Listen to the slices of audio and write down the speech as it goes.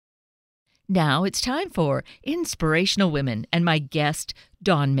Now it's time for Inspirational Women and my guest,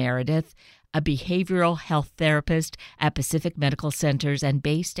 Dawn Merydith, a behavioral health therapist at Pacific Medical Centers and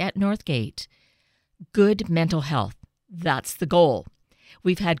based at Northgate. Good mental health, that's the goal.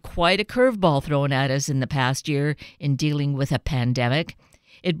 We've had quite a curveball thrown at us in the past year in dealing with a pandemic.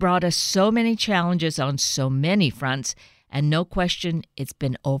 It brought us so many challenges on so many fronts, and no question, it's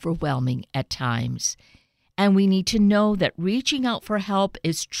been overwhelming at times. And we need to know that reaching out for help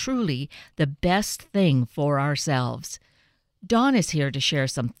is truly the best thing for ourselves. Dawn is here to share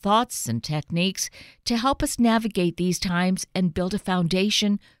some thoughts and techniques to help us navigate these times and build a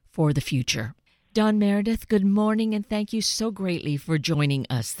foundation for the future. Dawn Merydith, good morning, and thank you so greatly for joining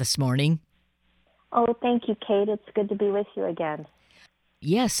us this morning. Oh, thank you, Kate. It's good to be with you again.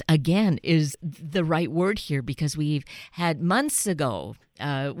 Yes, again is the right word here, because we've had months ago,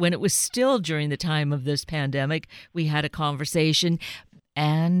 when it was still during the time of this pandemic, we had a conversation.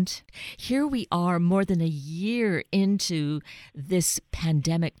 And here we are more than a year into this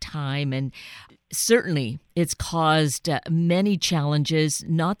pandemic time, and certainly it's caused many challenges,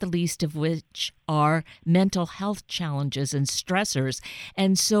 not the least of which are mental health challenges and stressors.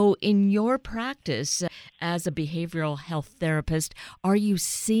 And so in your practice as a behavioral health therapist, are you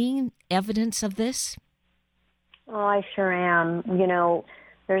seeing evidence of this? Oh, I sure am. You know,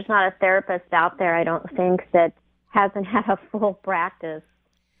 there's not a therapist out there, I don't think, that hasn't had a full practice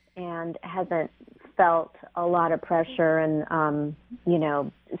and hasn't felt a lot of pressure and,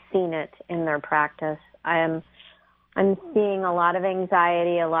 seen it in their practice. I'm seeing a lot of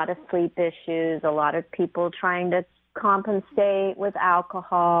anxiety, a lot of sleep issues, a lot of people trying to compensate with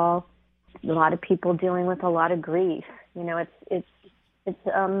alcohol, a lot of people dealing with a lot of grief. You know, it's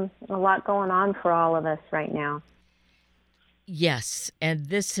a lot going on for all of us right now. Yes, and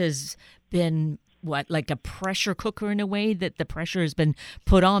this has been like a pressure cooker in a way, that the pressure has been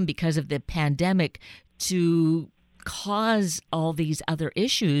put on because of the pandemic to cause all these other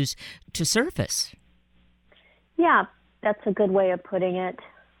issues to surface. Yeah, that's a good way of putting it.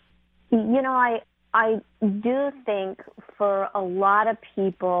 You know, I do think for a lot of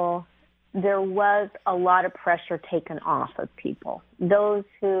people, there was a lot of pressure taken off of people. Those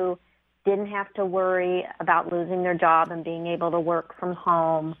who didn't have to worry about losing their job and being able to work from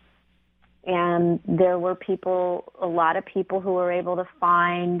home. And there were a lot of people who were able to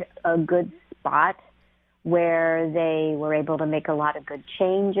find a good spot where they were able to make a lot of good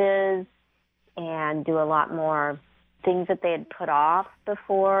changes and do a lot more things that they had put off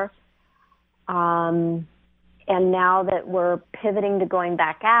before. And now that we're pivoting to going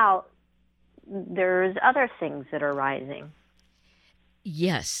back out, there's other things that are rising.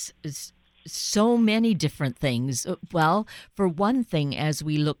 Yes, so many different things. Well, for one thing, as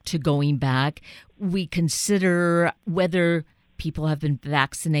we look to going back, we consider whether people have been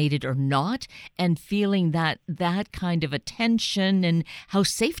vaccinated or not, and feeling that kind of attention, and how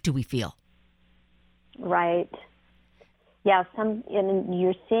safe do we feel? Right. Yeah, and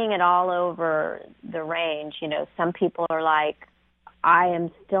you're seeing it all over the range. You know, some people are like, I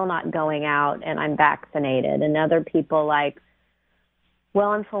am still not going out and I'm vaccinated. And other people like, well,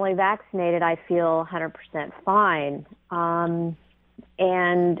 I'm fully vaccinated, I feel 100% fine.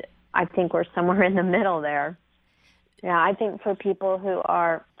 And I think we're somewhere in the middle there. Yeah, I think for people who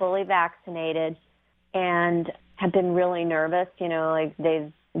are fully vaccinated and have been really nervous, you know, like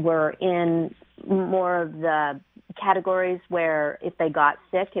they were in more of the categories where if they got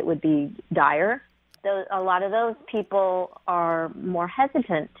sick, it would be dire. A lot of those people are more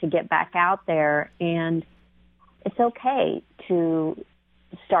hesitant to get back out there, and it's okay to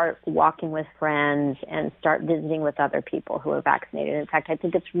start walking with friends and start visiting with other people who are vaccinated. In fact, I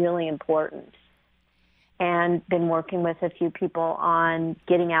think it's really important. And been working with a few people on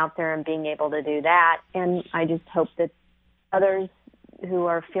getting out there and being able to do that. And I just hope that others who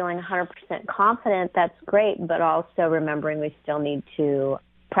are feeling 100% confident, that's great, but also remembering we still need to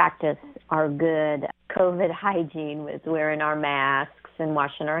practice our good COVID hygiene with wearing our masks and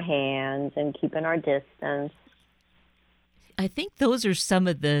washing our hands and keeping our distance. I think those are some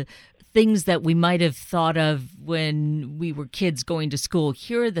of the things that we might have thought of when we were kids going to school.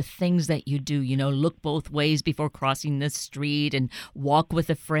 Here are the things that you do, you know, look both ways before crossing the street and walk with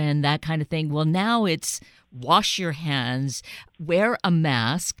a friend, that kind of thing. Well, now it's wash your hands, wear a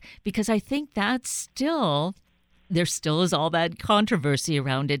mask, because I think that's there still is all that controversy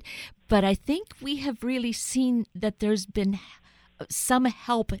around it. But I think we have really seen that there's been some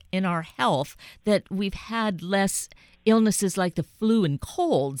help in our health, that we've had less illnesses like the flu and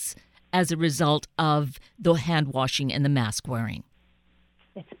colds as a result of the hand washing and the mask wearing.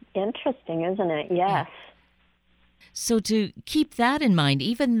 It's interesting, isn't it? Yes. So to keep that in mind,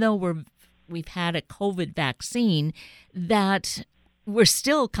 even though we've had a COVID vaccine, that we're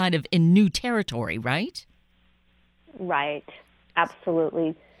still kind of in new territory, right? Right.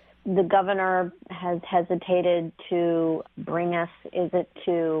 Absolutely. The governor has hesitated to bring us,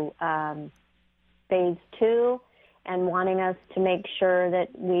 to phase 2, and wanting us to make sure that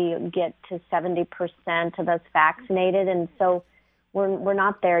we get to 70% of us vaccinated. And so we're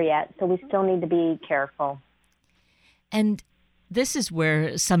not there yet. So we still need to be careful. And this is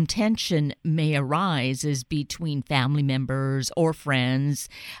where some tension may arise, is between family members or friends,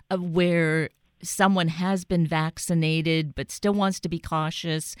 where someone has been vaccinated but still wants to be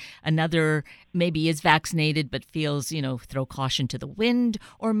cautious. Another maybe is vaccinated but feels, throw caution to the wind,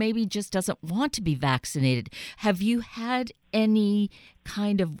 or maybe just doesn't want to be vaccinated. Have you had any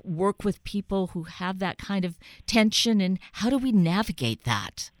kind of work with people who have that kind of tension, and how do we navigate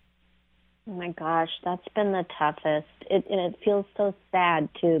that? Oh my gosh, that's been the toughest. And it feels so sad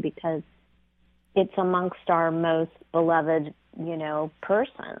too, because it's amongst our most beloved,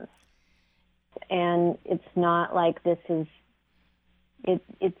 persons. And it's not like this is,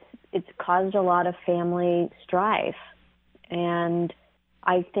 it's caused a lot of family strife. And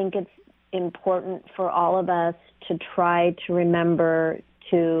I think it's important for all of us to try to remember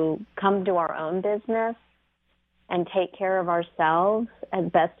to come to our own business and take care of ourselves as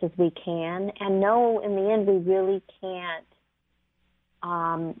best as we can, and know in the end we really can't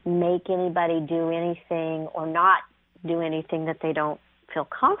make anybody do anything or not do anything that they don't feel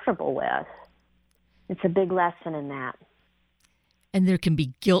comfortable with. It's a big lesson in that. And there can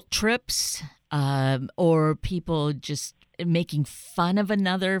be guilt trips, or people just making fun of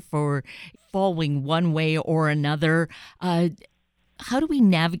another for following one way or another. How do we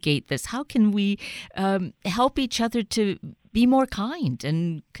navigate this? How can we help each other to be more kind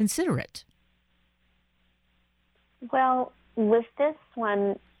and considerate? Well, with this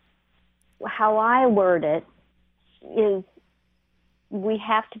one, how I word it is we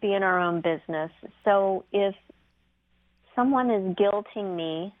have to be in our own business. So if someone is guilting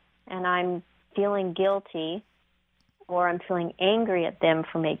me and I'm feeling guilty, or I'm feeling angry at them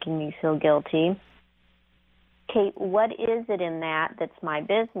for making me feel guilty, Kate, what is it in that that's my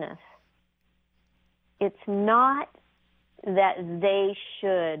business? It's not that they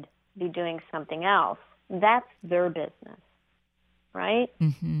should be doing something else. That's their business, right?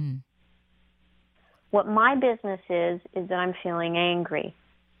 Mm-hmm. What my business is that I'm feeling angry,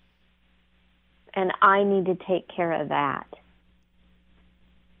 and I need to take care of that.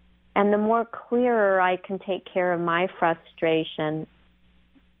 And the more clearer I can take care of my frustration,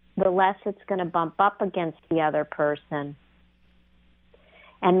 the less it's going to bump up against the other person.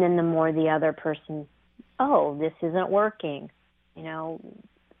 And then the more the other person, this isn't working,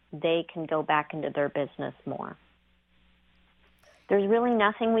 they can go back into their business more. There's really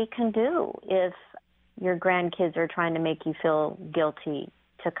nothing we can do if your grandkids are trying to make you feel guilty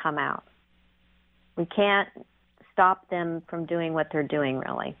to come out. We can't stop them from doing what they're doing,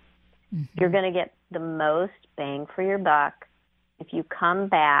 really. Mm-hmm. You're going to get the most bang for your buck if you come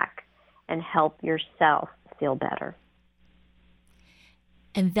back and help yourself feel better.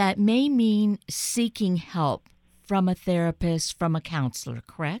 And that may mean seeking help from a therapist, from a counselor,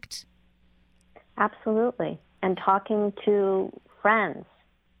 correct? Absolutely. And talking to friends,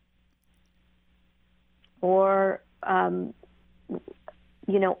 or,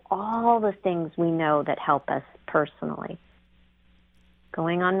 all the things we know that help us personally.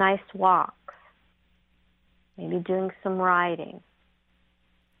 Going on nice walks, maybe doing some riding.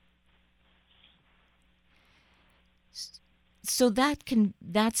 So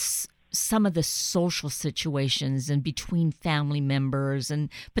that's some of the social situations, and between family members and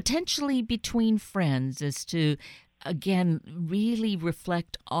potentially between friends, is to, again, really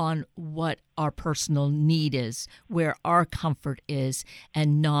reflect on what our personal need is, where our comfort is,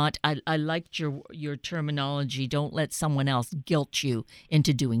 and not, I liked your terminology, don't let someone else guilt you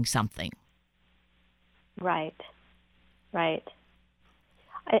into doing something. Right.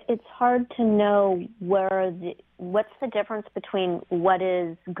 It's hard to know what's the difference between what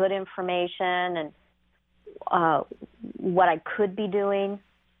is good information and what I could be doing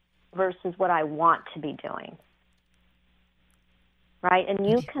versus what I want to be doing. Right? And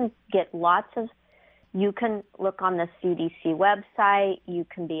you can get you can look on the CDC website, you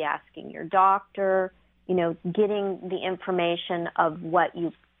can be asking your doctor, getting the information of what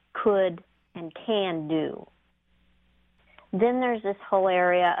you could and can do. Then there's this whole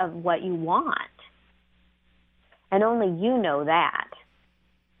area of what you want. And only you know that.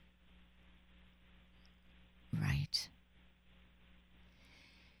 Right.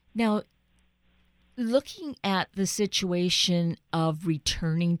 Now, Looking at the situation of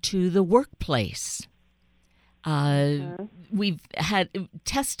returning to the workplace, Mhm. we've had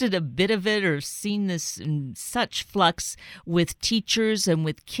tested a bit of it or seen this in such flux with teachers and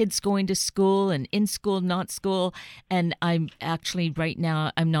with kids going to school and in school, not school. And I'm actually right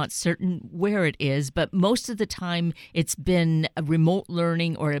now, I'm not certain where it is, but most of the time it's been a remote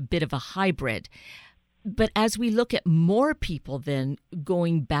learning or a bit of a hybrid. But as we look at more people then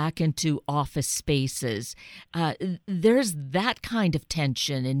going back into office spaces, there's that kind of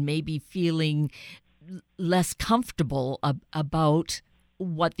tension and maybe feeling less comfortable about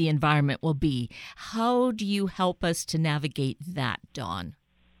what the environment will be. How do you help us to navigate that, Dawn?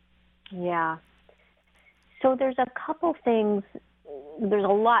 Yeah. So there's a couple things. There's a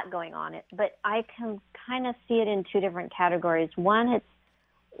lot going on it, but I can kind of see it in two different categories. One,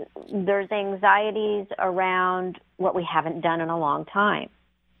 there's anxieties around what we haven't done in a long time,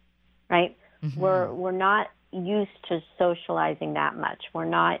 right? Mm-hmm. We're not used to socializing that much. We're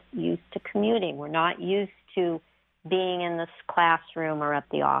not used to commuting. We're not used to being in this classroom or at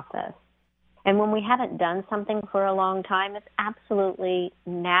the office. And when we haven't done something for a long time, it's absolutely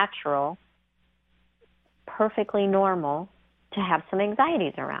natural, perfectly normal to have some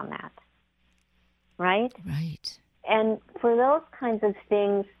anxieties around that, right? Right. And for those kinds of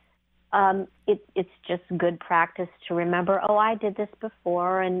things, it's just good practice to remember, oh, I did this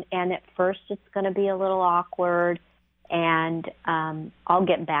before, and at first it's going to be a little awkward, and I'll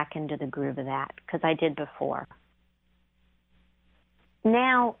get back into the groove of that because I did before.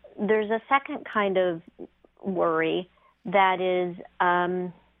 Now, there's a second kind of worry that is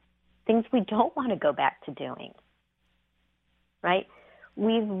things we don't want to go back to doing, right?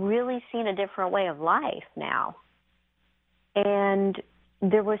 We've really seen a different way of life now. And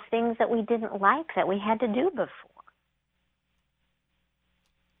there were things that we didn't like that we had to do before.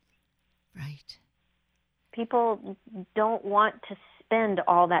 Right. People don't want to spend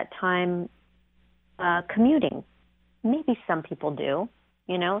all that time commuting. Maybe some people do.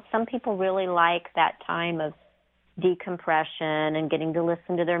 You know, some people really like that time of decompression and getting to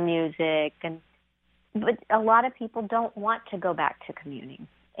listen to their music. But a lot of people don't want to go back to commuting.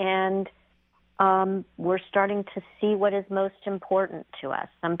 And we're starting to see what is most important to us.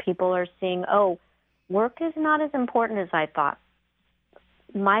 Some people are seeing, oh, work is not as important as I thought.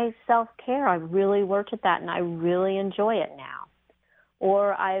 My self-care, I've really worked at that, and I really enjoy it now.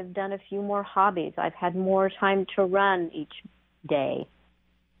 Or I've done a few more hobbies. I've had more time to run each day.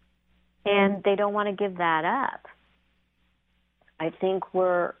 And they don't want to give that up. I think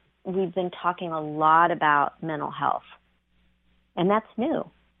we've been talking a lot about mental health, and that's new.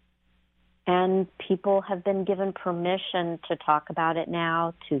 And people have been given permission to talk about it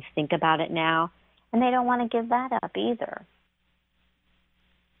now, to think about it now, and they don't want to give that up either.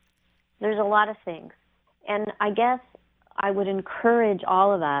 There's a lot of things. And I guess I would encourage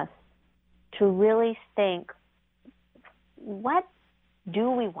all of us to really think, what do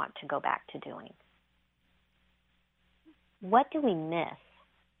we want to go back to doing? What do we miss?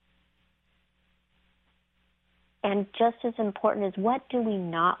 And just as important is, what do we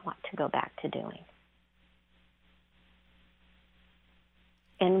not want to go back to doing?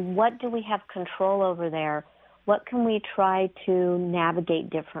 And what do we have control over there? What can we try to navigate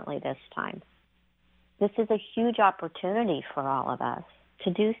differently this time? This is a huge opportunity for all of us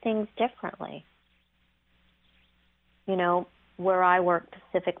to do things differently. You know, where I work,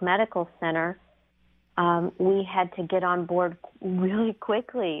 Pacific Medical Center, we had to get on board really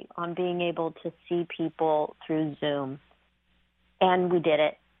quickly on being able to see people through Zoom. And we did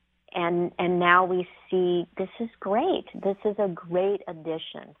it. And now we see this is great. This is a great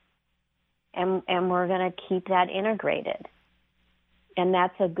addition. And we're going to keep that integrated. And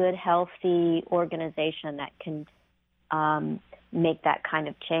that's a good, healthy organization that can make that kind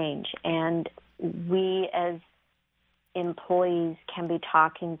of change. And we as employees can be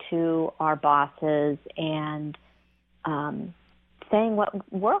talking to our bosses and saying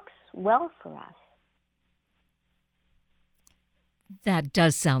what works well for us. That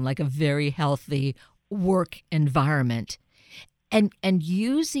does sound like a very healthy work environment. And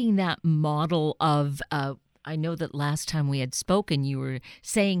using that model of, I know that last time we had spoken, you were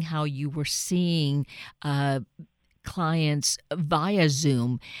saying how you were seeing clients via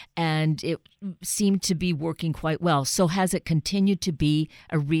Zoom, and it seemed to be working quite well. So has it continued to be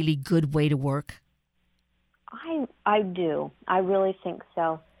a really good way to work? I do. I really think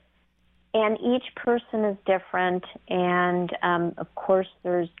so. And each person is different, and of course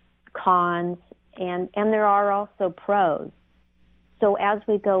there's cons, and there are also pros. So as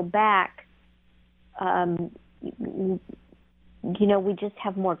we go back, we just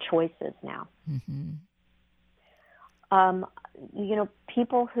have more choices now. Mm-hmm.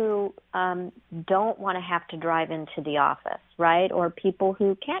 People who don't want to have to drive into the office, right? Or people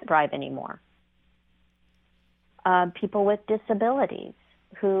who can't drive anymore. People with disabilities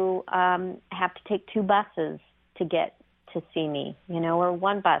who have to take 2 buses to get to see me, or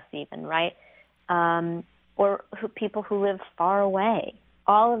 1 bus even, right? Or people who live far away.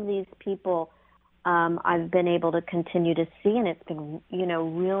 All of these people I've been able to continue to see, and it's been,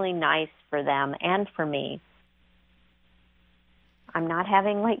 really nice for them and for me. I'm not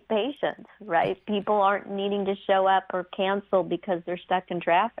having late patients, right? People aren't needing to show up or cancel because they're stuck in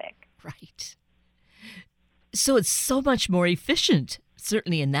traffic. Right. So it's so much more efficient,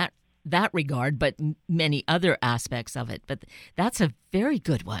 certainly in that regard, but many other aspects of it. But that's a very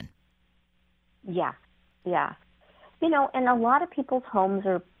good one. Yeah. And a lot of people's homes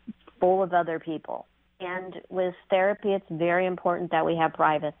are full of other people. And with therapy, it's very important that we have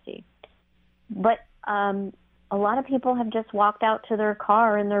privacy. But a lot of people have just walked out to their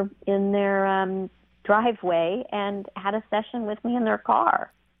car in their driveway and had a session with me in their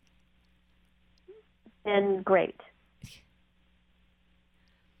car. And great.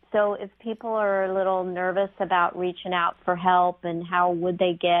 So if people are a little nervous about reaching out for help and how would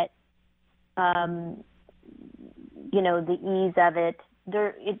they get, the ease of it,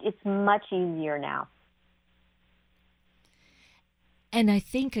 it's much easier now. And I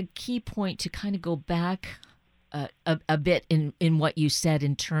think a key point to kind of go back a bit in what you said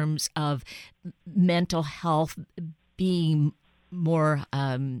in terms of mental health being more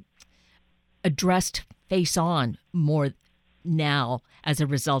addressed face on more now as a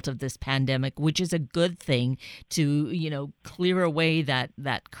result of this pandemic, which is a good thing to, clear away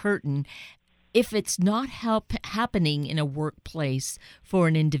that curtain. If it's not happening in a workplace for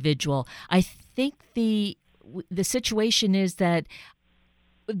an individual, I think the situation is that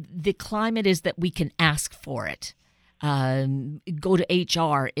the climate is that we can ask for it. Go to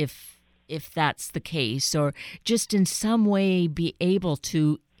HR if that's the case, or just in some way be able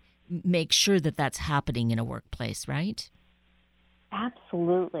to make sure that that's happening in a workplace, right?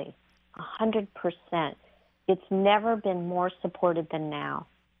 Absolutely, 100%. It's never been more supported than now.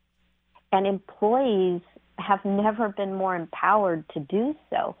 And employees have never been more empowered to do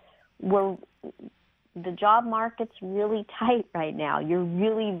so. The job market's really tight right now. You're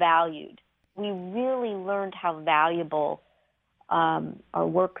really valued. We really learned how valuable our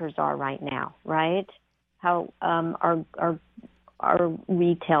workers are right now, right? How our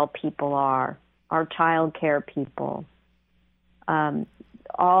retail people are, our child care people,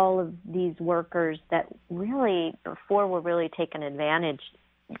 all of these workers that really, before were really taken advantage,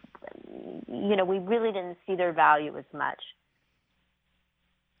 we really didn't see their value as much.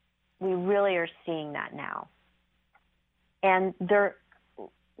 We really are seeing that now. And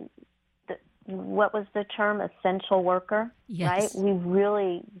what was the term? Essential worker, yes. Right? We've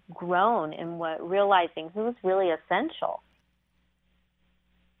really grown in realizing who's really essential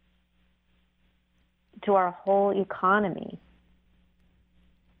to our whole economy.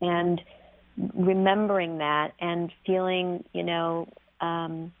 And remembering that and feeling,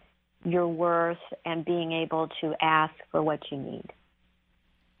 your worth and being able to ask for what you need.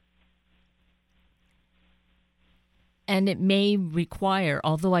 And it may require,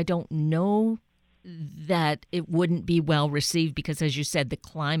 although I don't know that it wouldn't be well received, because as you said, the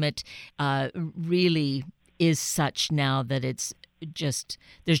climate really is such now that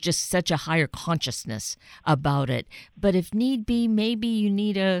there's just such a higher consciousness about it. But if need be, maybe you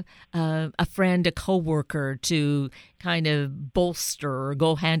need a friend, a coworker to kind of bolster or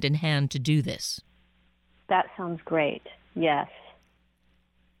go hand in hand to do this. That sounds great. Yes.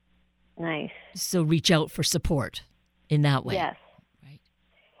 Nice. So reach out for support in that way. Yes. Right.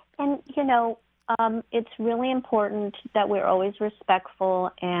 And, it's really important that we're always respectful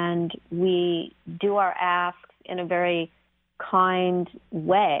and we do our asks in a very kind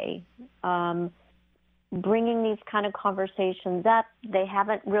way. Bringing these kind of conversations up, they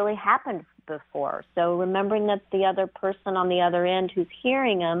haven't really happened before. So remembering that the other person on the other end who's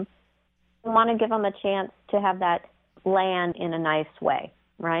hearing them, we want to give them a chance to have that land in a nice way,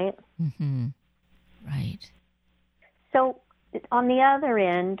 right? Mm-hmm. Right. So on the other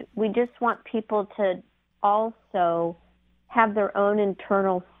end, we just want people to also have their own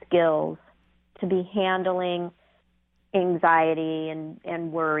internal skills to be handling anxiety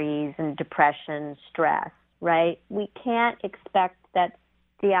and worries and depression, stress, right? We can't expect that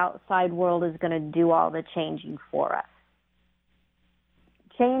the outside world is going to do all the changing for us.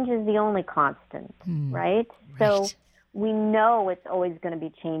 Change is the only constant, right? So we know it's always going to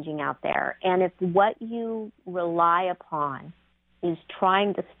be changing out there. And if what you rely upon is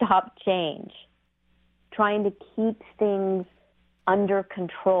trying to stop change, trying to keep things under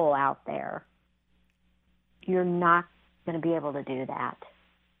control out there, you're not going to be able to do that.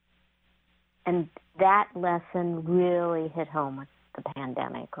 And that lesson really hit home with the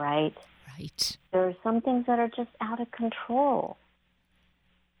pandemic, right? Right. There are some things that are just out of control.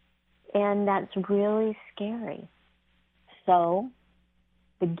 And that's really scary. So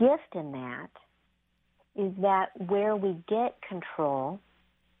the gift in that is that where we get control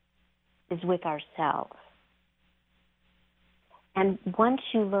is with ourselves. And once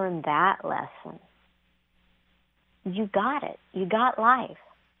you learn that lesson, you got it. You got life.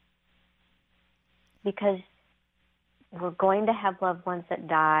 Because we're going to have loved ones that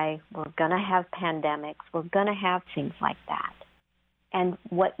die. We're going to have pandemics. We're going to have things like that. And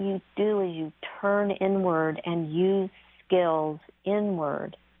what you do is you turn inward and use skills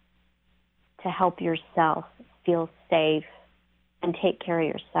inward to help yourself feel safe and take care of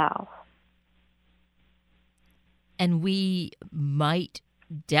yourself. And we might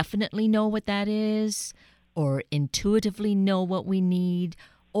definitely know what that is, or intuitively know what we need,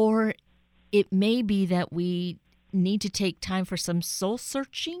 or it may be that we need to take time for some soul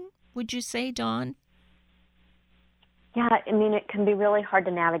searching, would you say, Dawn? Yeah, I mean, it can be really hard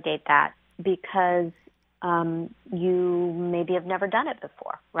to navigate that because you maybe have never done it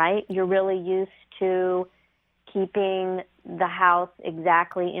before, right? You're really used to keeping the house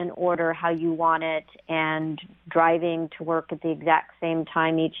exactly in order how you want it and driving to work at the exact same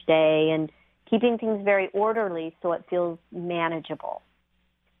time each day and keeping things very orderly so it feels manageable.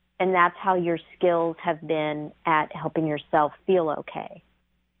 And that's how your skills have been at helping yourself feel okay.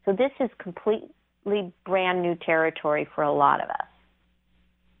 So this is completely brand new territory for a lot of us.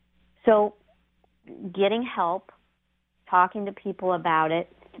 So getting help, talking to people about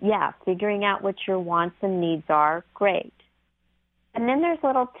it, yeah, figuring out what your wants and needs are, great. And then there's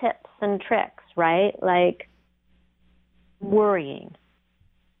little tips and tricks, right? Like worrying.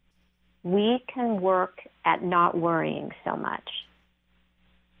 We can work at not worrying so much.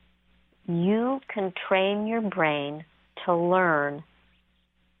 You can train your brain to learn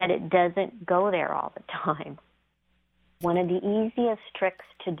that it doesn't go there all the time. One of the easiest tricks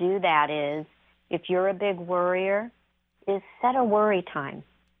to do that is, if you're a big worrier, is set a worry time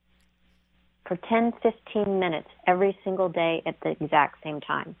for 10, 15 minutes every single day at the exact same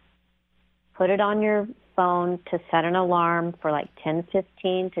time. Put it on your phone to set an alarm for like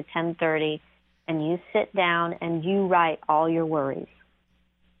 10:15 to 10:30, and you sit down and you write all your worries.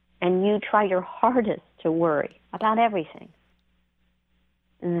 And you try your hardest to worry about everything.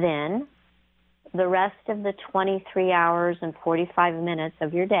 Then, the rest of the 23 hours and 45 minutes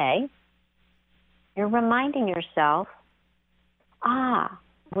of your day, you're reminding yourself,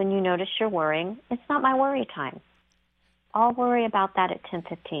 when you notice you're worrying, it's not my worry time. I'll worry about that at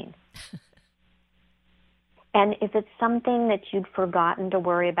 10:15. And if it's something that you'd forgotten to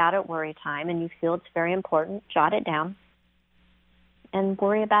worry about at worry time and you feel it's very important, jot it down and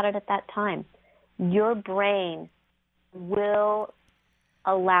worry about it at that time. Your brain will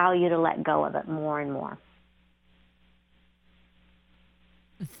allow you to let go of it more and more.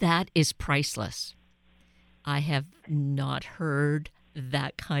 That is priceless. I have not heard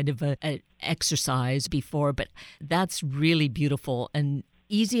that kind of a exercise before, but that's really beautiful and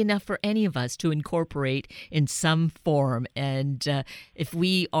easy enough for any of us to incorporate in some form. And if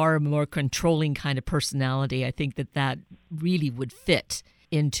we are a more controlling kind of personality, I think that really would fit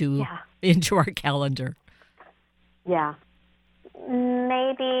into our calendar. Yeah.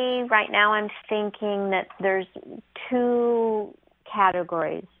 Maybe right now I'm thinking that there's two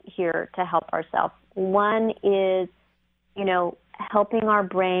categories here to help ourselves. One is, helping our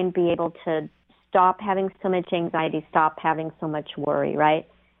brain be able to stop having so much anxiety, stop having so much worry, right?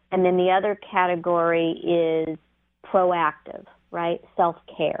 And then the other category is proactive, right?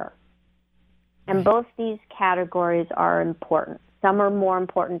 Self-care. And both these categories are important. Some are more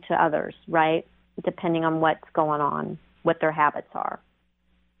important to others, right? Depending on what's going on, what their habits are.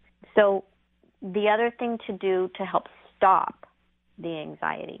 So the other thing to do to help stop the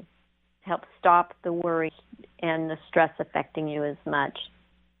anxiety, to help stop the worry and the stress affecting you as much,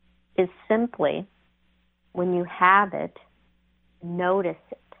 is simply, when you have it, notice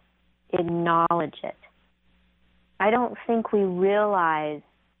it, acknowledge it. I don't think we realize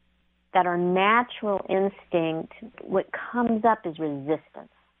that our natural instinct, what comes up is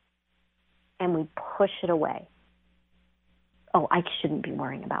resistance, and we push it away. Oh, I shouldn't be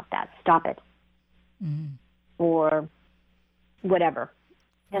worrying about that. Stop it. Mm-hmm. Or whatever.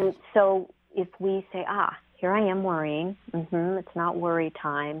 And so if we say, here I am worrying, it's not worry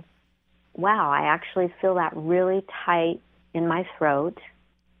time. Wow, I actually feel that really tight in my throat.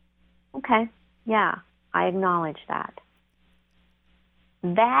 Okay, yeah, I acknowledge that.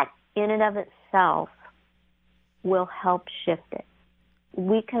 That in and of itself will help shift it.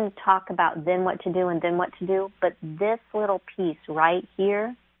 We can talk about then what to do and then what to do, but this little piece right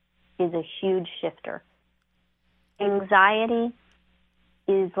here is a huge shifter. Anxiety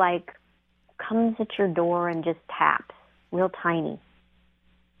is like comes at your door and just taps, real tiny.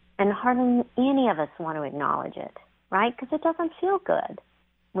 And hardly any of us want to acknowledge it, right? Because it doesn't feel good.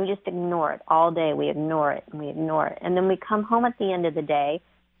 We just ignore it all day. We ignore it and we ignore it. And then we come home at the end of the day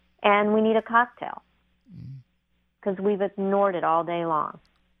and we need a cocktail because we've ignored it all day long.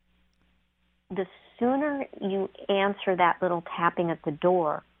 The sooner you answer that little tapping at the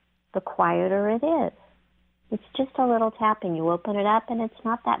door, the quieter it is. It's just a little tapping. You open it up and it's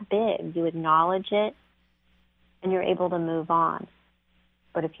not that big. You acknowledge it and you're able to move on.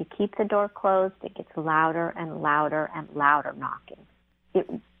 But if you keep the door closed, it gets louder and louder and louder knocking. It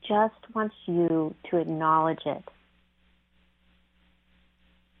just wants you to acknowledge it.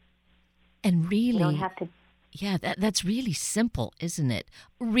 And really, you don't have to. Yeah, that's really simple, isn't it?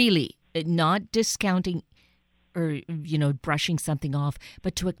 Really, not discounting or, brushing something off,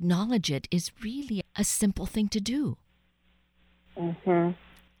 but to acknowledge it is really a simple thing to do. Mm-hmm.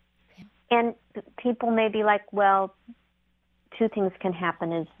 And people may be like, well, two things can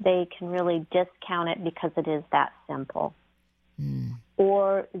happen is they can really discount it because it is that simple. Mm.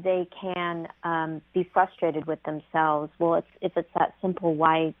 Or they can be frustrated with themselves. Well, if it's that simple,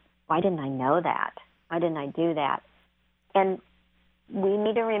 why didn't I know that? Why didn't I do that? And we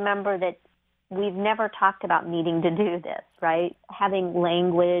need to remember that we've never talked about needing to do this, right? Having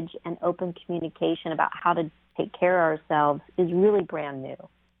language and open communication about how to take care of ourselves is really brand new.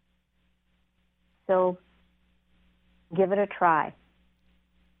 So give it a try.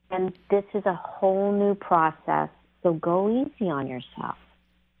 And this is a whole new process, so go easy on yourself.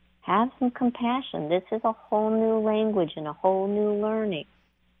 Have some compassion. This is a whole new language and a whole new learning.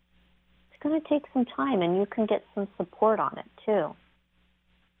 It's going to take some time, and you can get some support on it, too.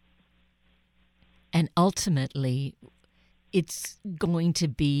 And ultimately, it's going to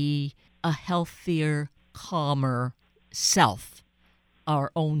be a healthier, calmer self,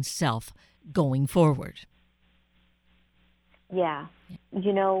 our own self, going forward. Yeah.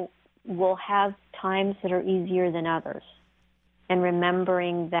 We'll have times that are easier than others. And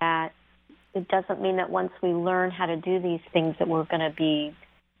remembering that it doesn't mean that once we learn how to do these things that we're going to be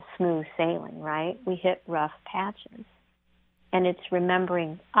smooth sailing, right? We hit rough patches. And it's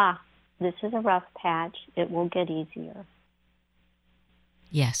remembering, this is a rough patch. It will get easier.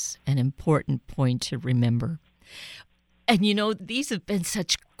 Yes, an important point to remember. And these have been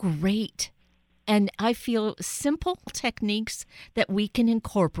such great and I feel simple techniques that we can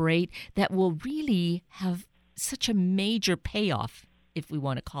incorporate that will really have such a major payoff, if we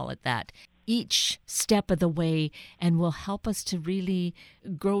want to call it that, each step of the way, and will help us to really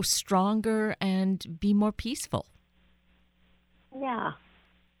grow stronger and be more peaceful. Yeah.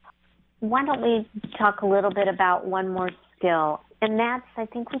 Why don't we talk a little bit about one more skill? And that's, I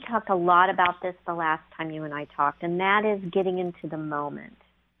think we talked a lot about this the last time you and I talked, and that is getting into the moment.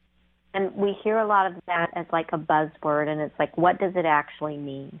 And we hear a lot of that as like a buzzword, and it's like, what does it actually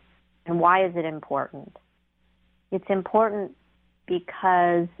mean? And why is it important? It's important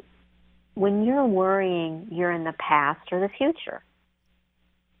because when you're worrying, you're in the past or the future.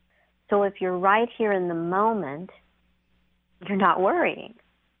 So if you're right here in the moment, you're not worrying.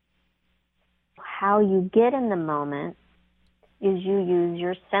 How you get in the moment is you use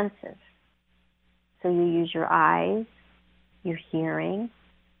your senses. So you use your eyes, your hearing,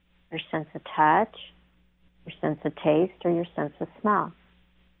 your sense of touch, your sense of taste, or your sense of smell.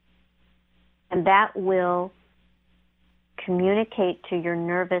 And that will communicate to your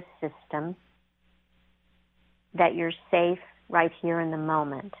nervous system that you're safe right here in the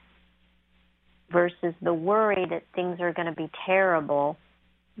moment, versus the worry that things are going to be terrible.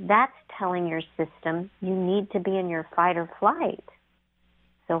 That's telling your system you need to be in your fight or flight.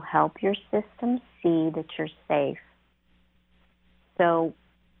 So help your system see that you're safe. So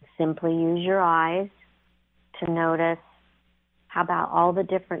simply use your eyes to notice, how about all the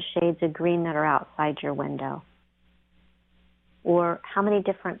different shades of green that are outside your window? Or how many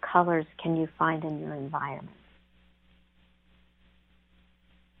different colors can you find in your environment?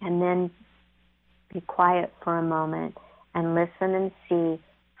 And then be quiet for a moment and listen and see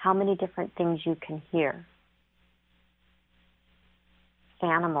how many different things you can hear.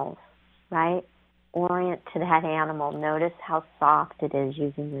 Animals, right? Orient to that animal. Notice how soft it is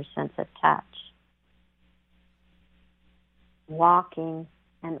using your sense of touch. Walking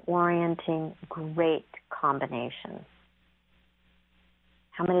and orienting, great combination.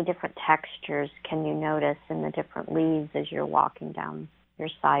 How many different textures can you notice in the different leaves as you're walking down your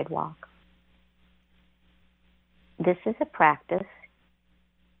sidewalk? This is a practice.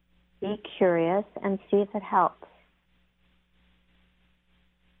 Be curious and see if it helps.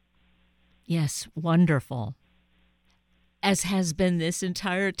 Yes, wonderful. As has been this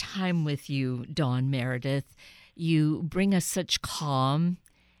entire time with you, Dawn Merydith, you bring us such calm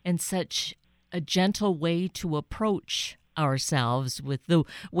and such a gentle way to approach ourselves with the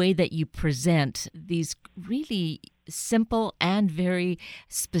way that you present these really simple and very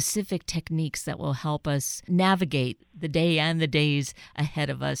specific techniques that will help us navigate the day and the days ahead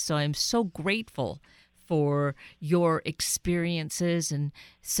of us. So I'm so grateful for your experiences and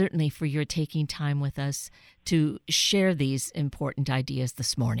certainly for your taking time with us to share these important ideas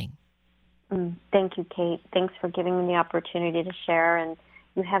this morning. Thank you, Kate. Thanks for giving me the opportunity to share, and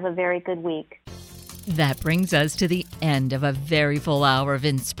you have a very good week. That brings us to the end of a very full hour of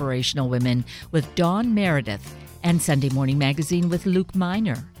Inspirational Women with Dawn Merydith and Sunday Morning Magazine with Luke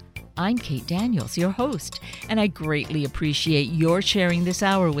Miner. I'm Kate Daniels, your host, and I greatly appreciate your sharing this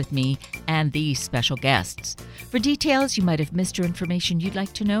hour with me and these special guests. For details you might have missed or information you'd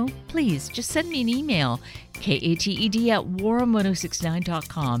like to know, please just send me an email,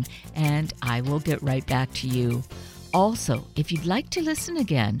 kated@warm1069.com, and I will get right back to you. Also, if you'd like to listen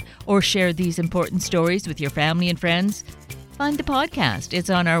again or share these important stories with your family and friends, find the podcast. It's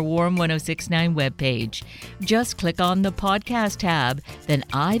on our Warm 1069 webpage. Just click on the podcast tab, then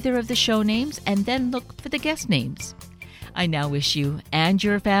either of the show names, and then look for the guest names. I now wish you and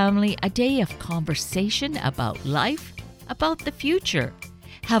your family a day of conversation about life, about the future.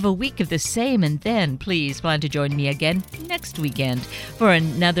 Have a week of the same, and then please plan to join me again next weekend for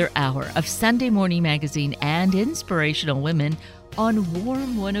another hour of Sunday Morning Magazine and Inspirational Women on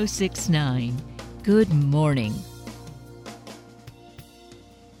Warm 1069. Good morning.